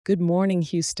Good morning,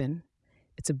 Houston.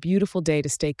 It's a beautiful day to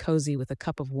stay cozy with a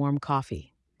cup of warm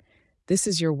coffee. This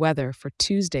is your weather for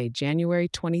Tuesday, January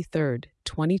 23rd,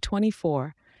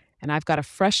 2024, and I've got a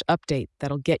fresh update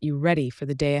that'll get you ready for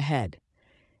the day ahead.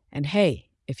 And hey,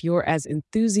 if you're as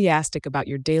enthusiastic about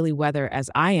your daily weather as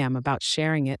I am about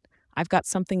sharing it, I've got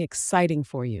something exciting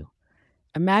for you.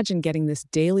 Imagine getting this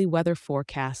daily weather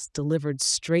forecast delivered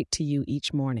straight to you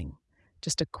each morning.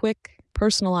 Just a quick,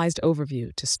 personalized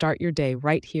overview to start your day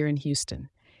right here in Houston.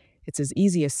 It's as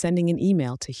easy as sending an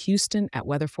email to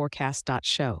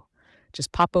houston@weatherforecast.show.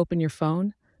 Just pop open your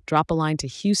phone, drop a line to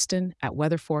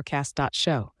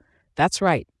houston@weatherforecast.show. That's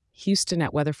right,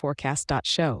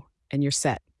 houston@weatherforecast.show, and you're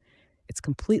set. It's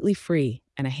completely free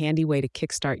and a handy way to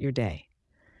kickstart your day.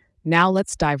 Now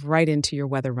let's dive right into your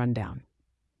weather rundown.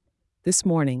 This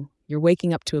morning, you're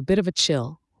waking up to a bit of a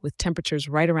chill with temperatures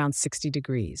right around 60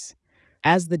 degrees.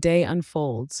 As the day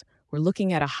unfolds, we're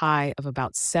looking at a high of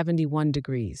about 71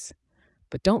 degrees.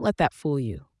 But don't let that fool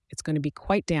you. It's going to be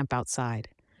quite damp outside.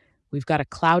 We've got a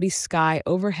cloudy sky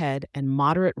overhead and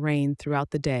moderate rain throughout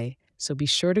the day, so be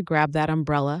sure to grab that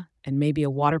umbrella and maybe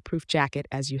a waterproof jacket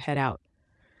as you head out.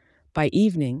 By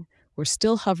evening, we're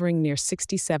still hovering near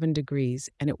 67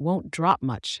 degrees and it won't drop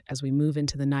much as we move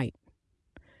into the night.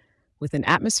 With an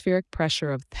atmospheric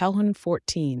pressure of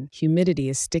 14, humidity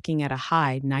is sticking at a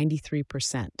high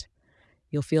 93%.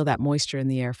 You'll feel that moisture in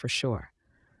the air for sure.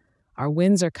 Our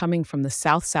winds are coming from the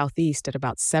south-southeast at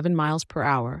about 7 miles per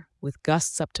hour, with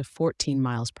gusts up to 14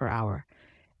 miles per hour,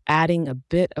 adding a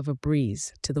bit of a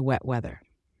breeze to the wet weather.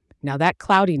 Now that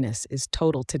cloudiness is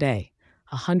total today,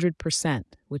 100%,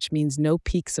 which means no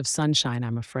peaks of sunshine,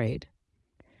 I'm afraid.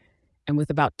 And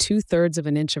with about 2/3 of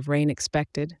an inch of rain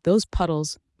expected, those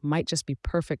puddles might just be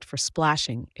perfect for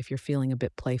splashing if you're feeling a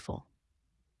bit playful.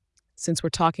 Since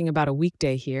we're talking about a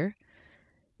weekday here,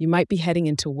 you might be heading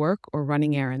into work or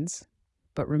running errands.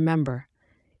 But remember,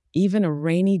 even a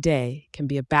rainy day can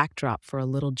be a backdrop for a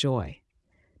little joy.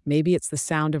 Maybe it's the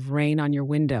sound of rain on your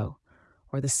window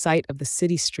or the sight of the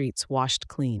city streets washed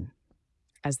clean.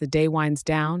 As the day winds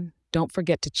down, don't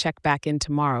forget to check back in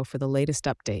tomorrow for the latest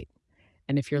update.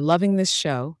 And if you're loving this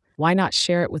show, why not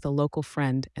share it with a local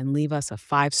friend and leave us a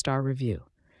 5-star review?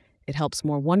 It helps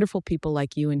more wonderful people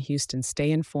like you in Houston stay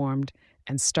informed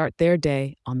and start their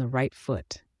day on the right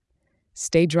foot.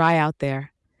 Stay dry out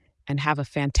there and have a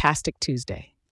fantastic Tuesday.